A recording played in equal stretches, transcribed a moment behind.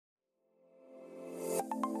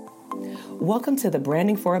Welcome to the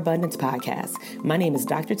Branding for Abundance podcast. My name is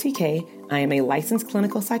Dr. TK. I am a licensed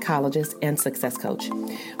clinical psychologist and success coach.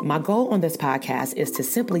 My goal on this podcast is to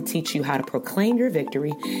simply teach you how to proclaim your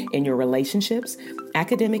victory in your relationships,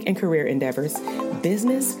 academic and career endeavors,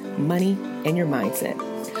 business, money, and your mindset.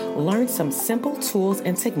 Learn some simple tools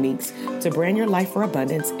and techniques to brand your life for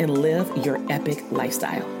abundance and live your epic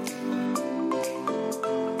lifestyle.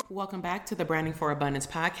 Welcome back to the Branding for Abundance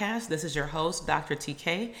podcast. This is your host, Dr.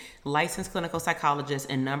 TK, licensed clinical psychologist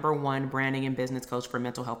and #1 branding and business coach for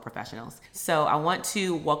mental health professionals. So I want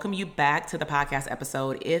to welcome you back to the podcast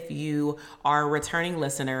episode. If you are a returning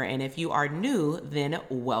listener and if you are new, then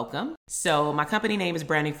welcome. So my company name is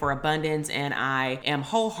Branding for Abundance, and I am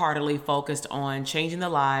wholeheartedly focused on changing the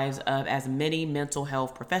lives of as many mental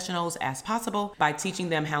health professionals as possible by teaching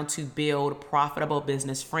them how to build profitable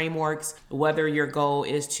business frameworks, whether your goal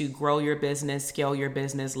is to grow your business, scale your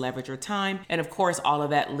business, leverage your time. And of course, all of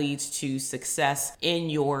that leads to success in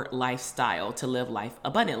your lifestyle to live life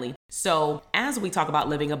abundantly. So as we talk about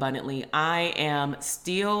living abundantly, I am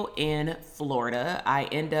still in Florida. I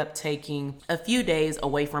end up taking a few days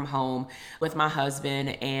away from home with my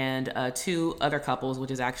husband and two other couples, which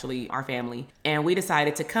is actually our family. And we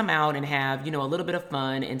decided to come out and have, a little bit of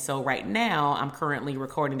fun. And so right now I'm currently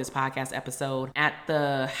recording this podcast episode at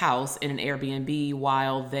the house in an Airbnb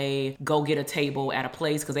while they go get a table at a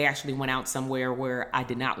place, because they actually went out somewhere where I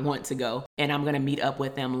did not want to go. And I'm going to meet up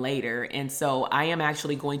with them later. And so I am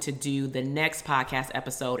actually going to do the next podcast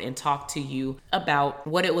episode and talk to you about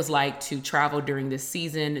what it was like to travel during this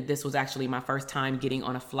season. This was actually my first time getting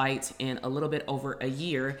on a flight in a little bit over a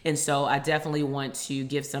year. And so I definitely want to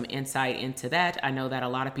give some insight into that. I know that a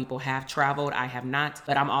lot of people have traveled. I have not,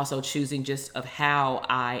 but I'm also choosing just of how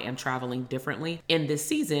I am traveling differently in this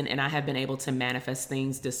season. And I have been able to manifest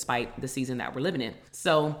things despite the season that we're living in.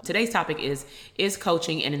 So today's topic is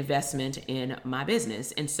coaching an investment in my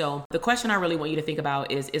business? And so the question I really want you to think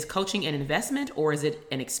about is coaching an investment or is it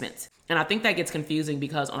an expense? And I think that gets confusing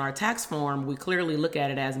because on our tax form, we clearly look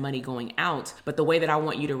at it as money going out. But the way that I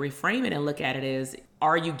want you to reframe it and look at it is,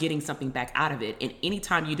 are you getting something back out of it? And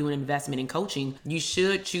anytime you do an investment in coaching, you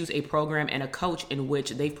should choose a program and a coach in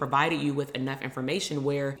which they've provided you with enough information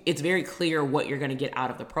where it's very clear what you're going to get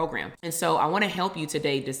out of the program. And so I want to help you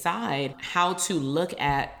today decide how to look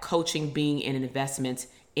at coaching being an investment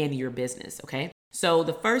in your business, okay? So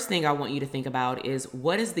the first thing I want you to think about is,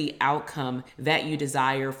 what is the outcome that you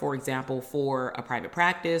desire, for example, for a private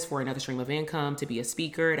practice, for another stream of income, to be a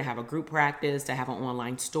speaker, to have a group practice, to have an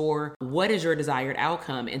online store? What is your desired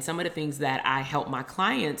outcome? And some of the things that I help my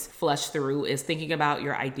clients flush through is thinking about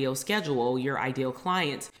your ideal schedule, your ideal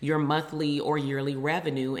clients, your monthly or yearly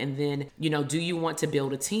revenue. And then, do you want to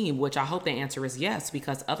build a team? Which I hope the answer is yes,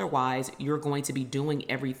 because otherwise you're going to be doing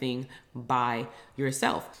everything by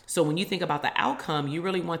yourself. So when you think about the outcome, you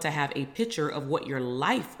really want to have a picture of what your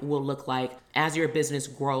life will look like as your business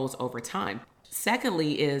grows over time.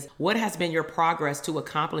 Secondly is, what has been your progress to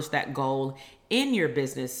accomplish that goal in your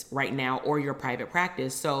business right now or your private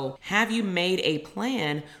practice? So have you made a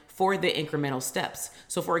plan for the incremental steps?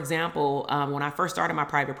 So for example, when I first started my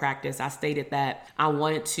private practice, I stated that I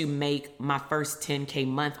wanted to make my first 10K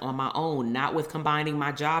month on my own, not with combining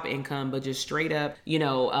my job income, but just straight up,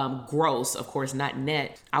 gross, of course, not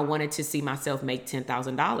net. I wanted to see myself make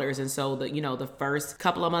 $10,000. And so the first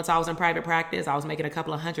couple of months I was in private practice, I was making a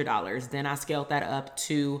couple of $100. Then I scaled that up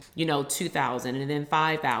to, $2,000 and then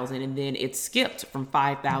 $5,000. And then it skipped from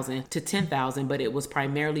 $5,000 to $10,000, but it was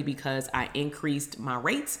primarily because I increased my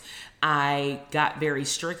rates. I got very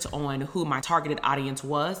strict on who my targeted audience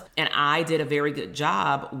was, and I did a very good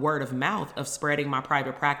job, word of mouth, of spreading my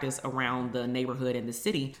private practice around the neighborhood and the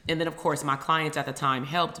city. And then of course my clients at the time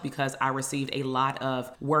helped because I received a lot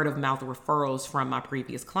of word of mouth referrals from my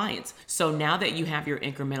previous clients. So now that you have your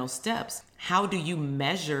incremental steps, how do you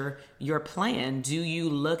measure your plan? Do you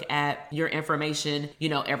look at your information,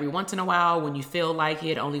 every once in a while when you feel like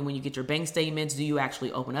it, only when you get your bank statements? Do you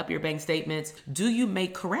actually open up your bank statements? Do you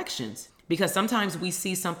make corrections? Because sometimes we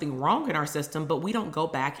see something wrong in our system, but we don't go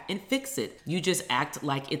back and fix it. You just act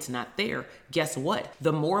like it's not there. Guess what?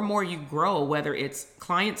 The more and more you grow, whether it's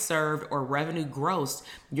client served or revenue gross,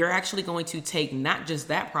 you're actually going to take not just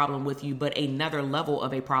that problem with you, but another level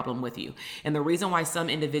of a problem with you. And the reason why some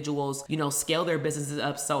individuals, scale their businesses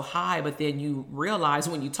up so high, but then you realize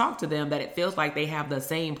when you talk to them that it feels like they have the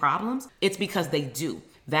same problems, it's because they do.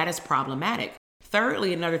 That is problematic.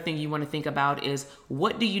 Thirdly, another thing you want to think about is,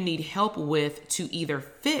 what do you need help with to either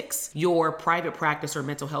fix your private practice or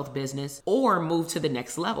mental health business or move to the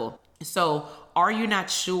next level? So are you not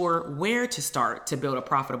sure where to start to build a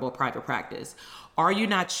profitable private practice? Are you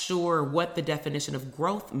not sure what the definition of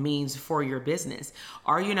growth means for your business?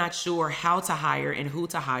 Are you not sure how to hire and who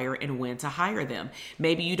to hire and when to hire them?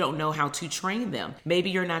 Maybe you don't know how to train them. Maybe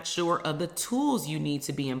you're not sure of the tools you need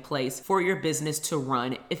to be in place for your business to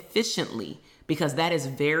run efficiently, because that is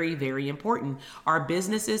very, very important. Our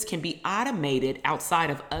businesses can be automated outside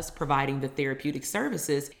of us providing the therapeutic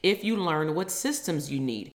services if you learn what systems you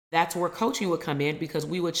need. That's where coaching would come in, because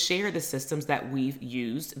we would share the systems that we've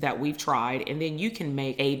used, that we've tried, and then you can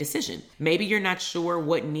make a decision. Maybe you're not sure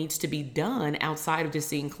what needs to be done outside of just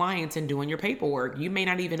seeing clients and doing your paperwork. You may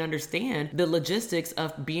not even understand the logistics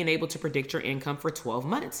of being able to predict your income for 12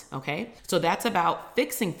 months, okay? So that's about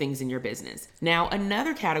fixing things in your business. Now,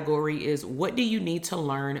 another category is, what do you need to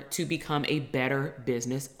learn to become a better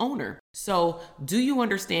business owner? So, do you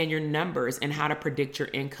understand your numbers and how to predict your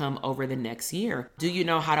income over the next year? Do you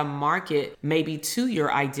know how to market maybe to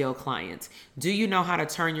your ideal clients? Do you know how to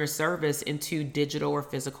turn your service into digital or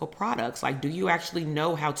physical products? Like, do you actually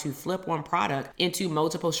know how to flip one product into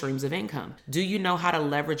multiple streams of income? Do you know how to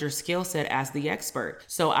leverage your skill set as the expert?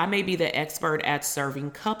 So I may be the expert at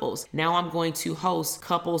serving couples. Now I'm going to host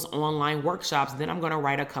couples online workshops. Then I'm going to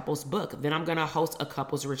write a couples book. Then I'm going to host a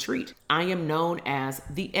couples retreat. I am known as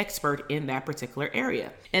the expert in that particular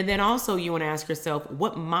area. And then also you want to ask yourself,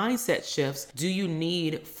 what mindset shifts do you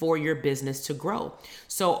need for your business to grow?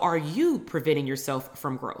 So are you preventing yourself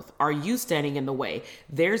from growth? Are you standing in the way?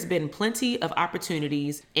 There's been plenty of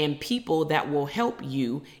opportunities and people that will help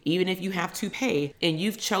you, even if you have to pay, and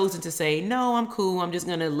you've chosen to say, no, I'm cool. I'm just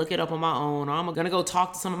going to look it up on my own, or I'm going to go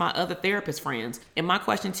talk to some of my other therapist friends. And my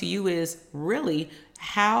question to you is, really,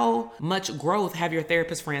 how much growth have your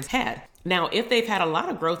therapist friends had? Now, if they've had a lot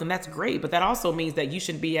of growth, then that's great, but that also means that you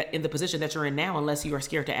shouldn't be in the position that you're in now unless you are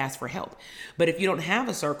scared to ask for help. But if you don't have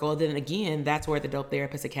a circle, then again, that's where the Dope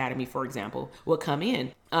Therapist Academy, for example, will come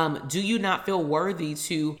in. Do you not feel worthy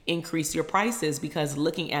to increase your prices? Because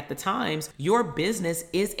looking at the times, your business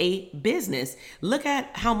is a business. Look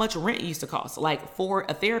at how much rent used to cost, like for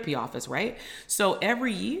a therapy office, right? So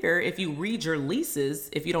every year, if you read your leases,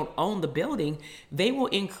 if you don't own the building, they will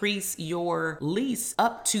increase your lease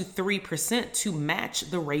up to 3% to match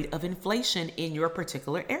the rate of inflation in your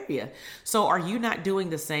particular area. So are you not doing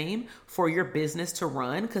the same for your business to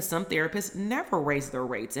run? Because some therapists never raise their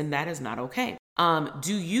rates, and that is not okay.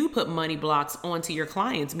 Do you put money blocks onto your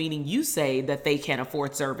clients, meaning you say that they can't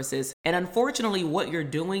afford services? And unfortunately, what you're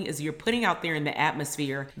doing is you're putting out there in the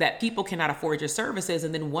atmosphere that people cannot afford your services,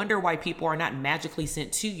 and then wonder why people are not magically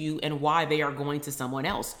sent to you and why they are going to someone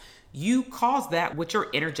else. You cause that with your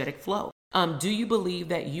energetic flow. Do you believe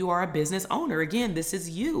that you are a business owner? Again, this is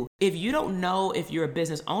you. If you don't know if you're a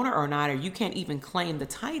business owner or not, or you can't even claim the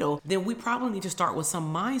title, then we probably need to start with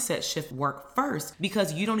some mindset shift work first,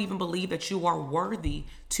 because you don't even believe that you are worthy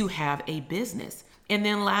to have a business. And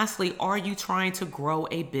then lastly, are you trying to grow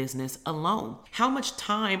a business alone? How much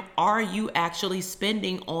time are you actually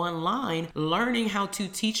spending online learning how to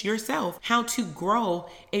teach yourself how to grow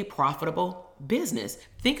a profitable business?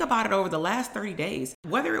 Think about it over the last 30 days,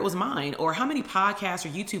 whether it was mine, or how many podcasts or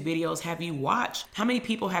YouTube videos have you watched? How many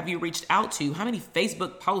people have you reached out to? How many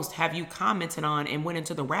Facebook posts have you commented on and went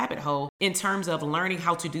into the rabbit hole in terms of learning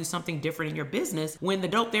how to do something different in your business, when the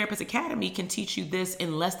Dope Therapist Academy can teach you this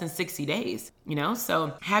in less than 60 days?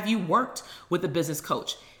 So have you worked with a business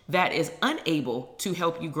coach that is unable to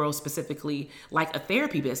help you grow specifically like a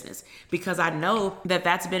therapy business? Because I know that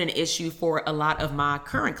that's been an issue for a lot of my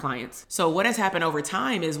current clients. So what has happened over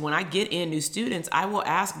time is when I get in new students, I will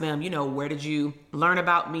ask them, where did you learn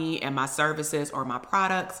about me and my services or my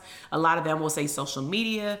products? A lot of them will say social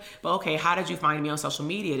media, but okay, how did you find me on social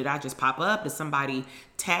media? Did I just pop up? Did somebody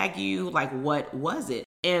tag you? Like, what was it?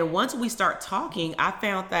 And once we start talking, I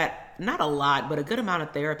found that not a lot, but a good amount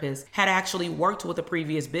of therapists had actually worked with a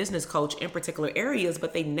previous business coach in particular areas,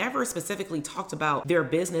 but they never specifically talked about their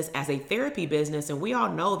business as a therapy business. And we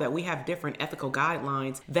all know that we have different ethical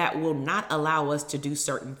guidelines that will not allow us to do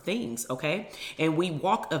certain things, okay? And we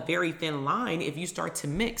walk a very thin line if you start to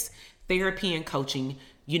mix therapy and coaching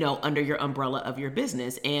under your umbrella of your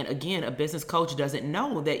business. And again, a business coach doesn't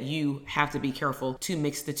know that you have to be careful to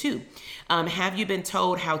mix the two. Have you been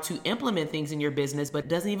told how to implement things in your business, but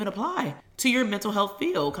doesn't even apply to your mental health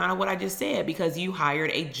field? Kind of what I just said, because you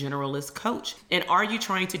hired a generalist coach. And are you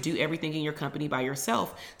trying to do everything in your company by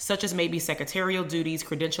yourself, such as maybe secretarial duties,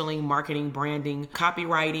 credentialing, marketing, branding,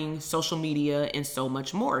 copywriting, social media, and so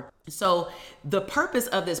much more? So the purpose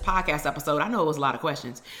of this podcast episode, I know it was a lot of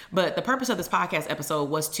questions, but the purpose of this podcast episode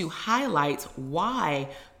was to highlight why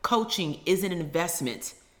coaching is an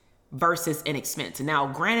investment versus an expense. Now,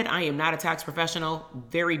 granted, I am not a tax professional,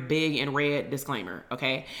 very big in red disclaimer,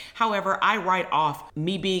 okay? However, I write off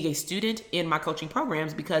me being a student in my coaching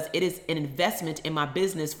programs because it is an investment in my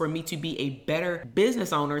business for me to be a better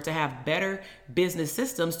business owner, to have better business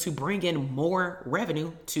systems to bring in more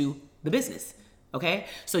revenue to the business. Okay,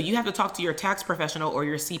 so you have to talk to your tax professional or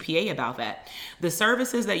your CPA about that. The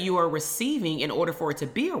services that you are receiving in order for it to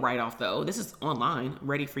be a write-off, though, this is online,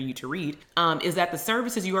 ready for you to read, is that the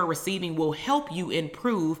services you are receiving will help you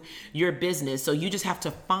improve your business. So you just have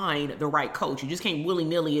to find the right coach. You just can't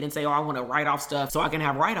willy-nilly it and say, oh, I want to write off stuff so I can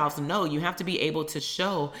have write-offs. No, you have to be able to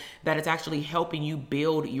show that it's actually helping you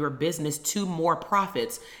build your business to more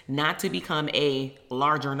profits, not to become a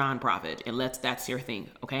larger nonprofit, unless that's your thing,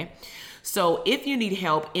 okay? So if you need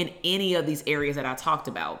help in any of these areas that I talked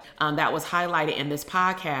about, that was highlighted in this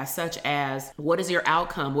podcast, such as what is your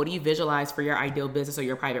outcome? What do you visualize for your ideal business or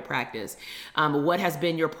your private practice? What has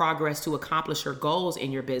been your progress to accomplish your goals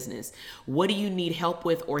in your business? What do you need help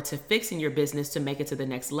with or to fix in your business to make it to the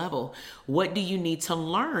next level? What do you need to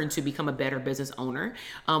learn to become a better business owner?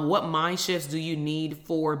 What mind shifts do you need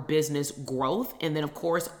for business growth? And then, of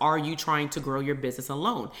course, are you trying to grow your business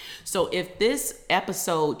alone? So if this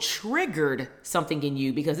episode triggered something in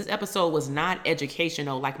you, because this episode was not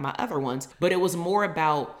educational like my other ones, but it was more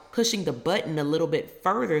about pushing the button a little bit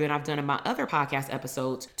further than I've done in my other podcast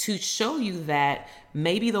episodes to show you that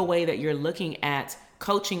maybe the way that you're looking at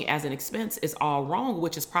coaching as an expense is all wrong,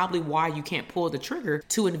 which is probably why you can't pull the trigger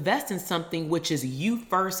to invest in something which is you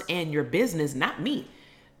first and your business, not me.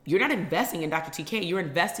 You're not investing in Dr. TK. You're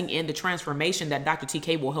investing in the transformation that Dr.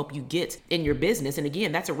 TK will help you get in your business. And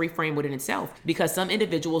again, that's a reframe within itself, because some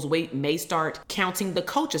individuals may start counting the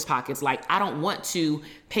coach's pockets. Like, I don't want to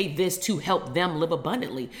pay this to help them live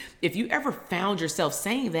abundantly. If you ever found yourself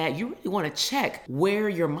saying that, you really want to check where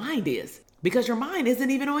your mind is, because your mind isn't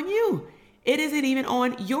even on you. It isn't even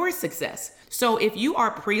on your success. So if you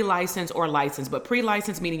are pre-licensed or licensed, but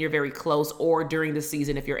pre-licensed meaning you're very close, or during the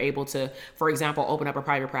season, if you're able to, for example, open up a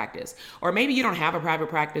private practice, or maybe you don't have a private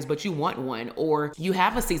practice, but you want one, or you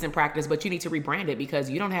have a seasoned practice, but you need to rebrand it because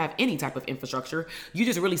you don't have any type of infrastructure. You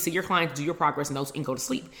just really see your clients do your progress notes and go to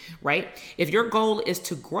sleep, right? If your goal is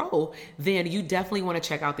to grow, then you definitely want to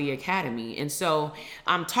check out the Academy. And so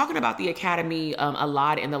I'm talking about the Academy a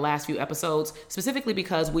lot in the last few episodes, specifically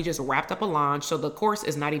because we just wrapped up a launch. So the course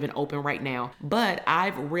is not even open right now. But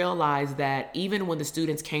I've realized that even when the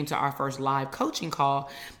students came to our first live coaching call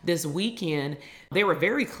this weekend, they were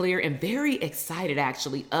very clear and very excited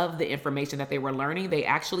actually of the information that they were learning. They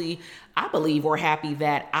actually, I believe, were happy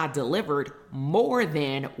that I delivered more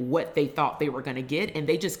than what they thought they were going to get. And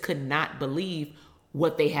they just could not believe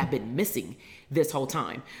what they have been missing this whole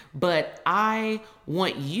time. But I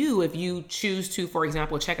want you, if you choose to, for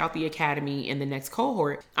example, check out the Academy in the next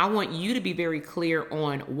cohort, I want you to be very clear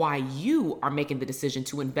on why you are making the decision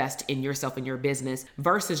to invest in yourself and your business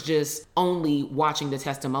versus just only watching the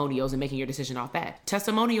testimonials and making your decision off that.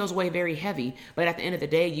 Testimonials weigh very heavy, but at the end of the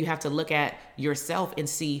day, you have to look at yourself and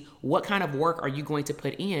see what kind of work are you going to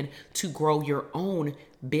put in to grow your own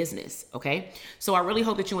business. Okay. So I really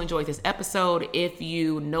hope that you enjoyed this episode. If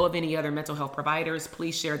you know of any other mental health providers,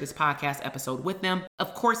 please share this podcast episode with them.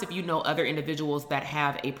 Of course, if you know other individuals that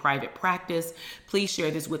have a private practice, please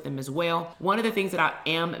share this with them as well. One of the things that I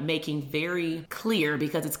am making very clear,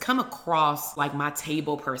 because it's come across like my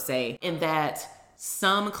table per se, in that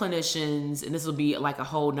some clinicians, and this will be like a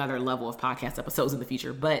whole nother level of podcast episodes in the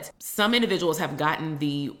future, but some individuals have gotten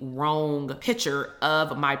the wrong picture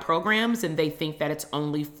of my programs, and they think that it's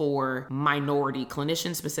only for minority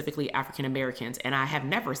clinicians, specifically African Americans. And I have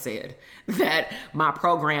never said that my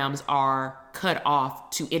programs are cut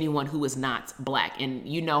off to anyone who is not Black. And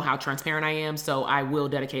you know how transparent I am, so I will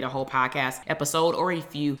dedicate a whole podcast episode or a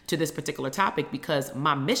few to this particular topic, because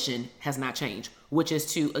my mission has not changed, which is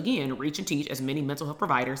to, again, reach and teach as many mental health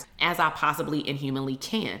providers as I possibly and humanly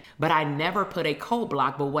can. But I never put a code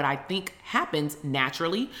block. But what I think happens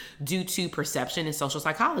naturally due to perception and social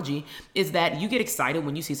psychology is that you get excited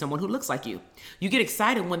when you see someone who looks like you. You get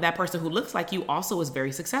excited when that person who looks like you also is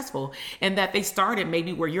very successful and that they started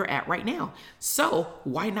maybe where you're at right now. So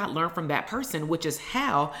why not learn from that person, which is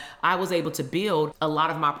how I was able to build a lot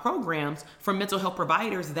of my programs for mental health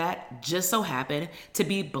providers that just so happen to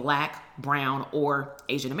be Black, brown, or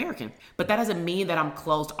Asian American. But that doesn't mean that I'm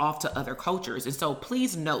closed off to other cultures. And so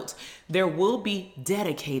please note, there will be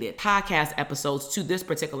dedicated podcast episodes to this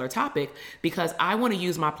particular topic, because I want to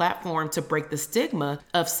use my platform to break the stigma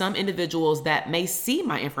of some individuals that may see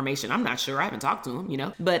my information. I'm not sure, I haven't talked to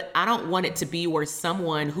them, but I don't want it to be where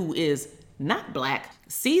someone who is not Black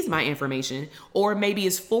sees my information or maybe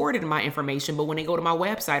is forwarded my information, but when they go to my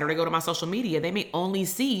website or they go to my social media, they may only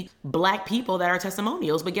see Black people that are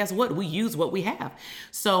testimonials. But guess what? We use what we have.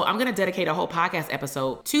 So I'm going to dedicate a whole podcast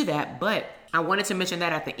episode to that. But I wanted to mention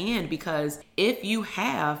that at the end because if you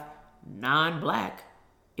have non-Black,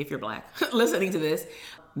 if you're Black, listening to this,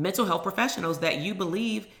 mental health professionals that you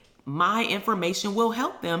believe my information will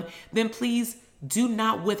help them, then please do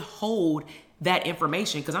not withhold that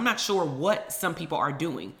information, because I'm not sure what some people are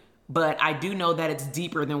doing, but I do know that it's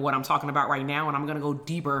deeper than what I'm talking about right now, and I'm going to go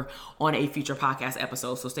deeper on a future podcast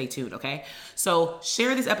episode, so stay tuned, okay? So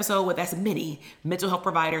share this episode with as many mental health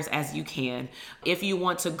providers as you can. If you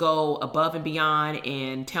want to go above and beyond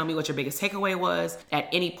and tell me what your biggest takeaway was at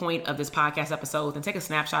any point of this podcast episode, then take a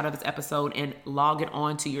snapshot of this episode and log it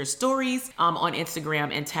on to your stories on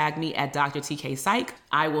Instagram and tag me at Dr. TK Psych.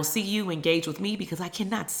 I will see you, engage with me, because I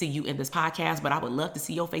cannot see you in this podcast, but I would love to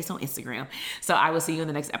see your face on Instagram. So I will see you in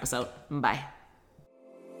the next episode. Bye.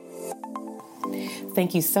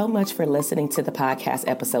 Thank you so much for listening to the podcast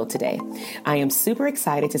episode today. I am super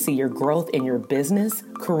excited to see your growth in your business,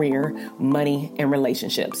 career, money, and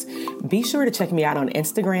relationships. Be sure to check me out on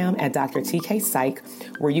Instagram at Dr. TK Psych,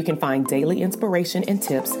 where you can find daily inspiration and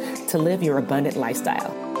tips to live your abundant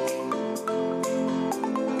lifestyle.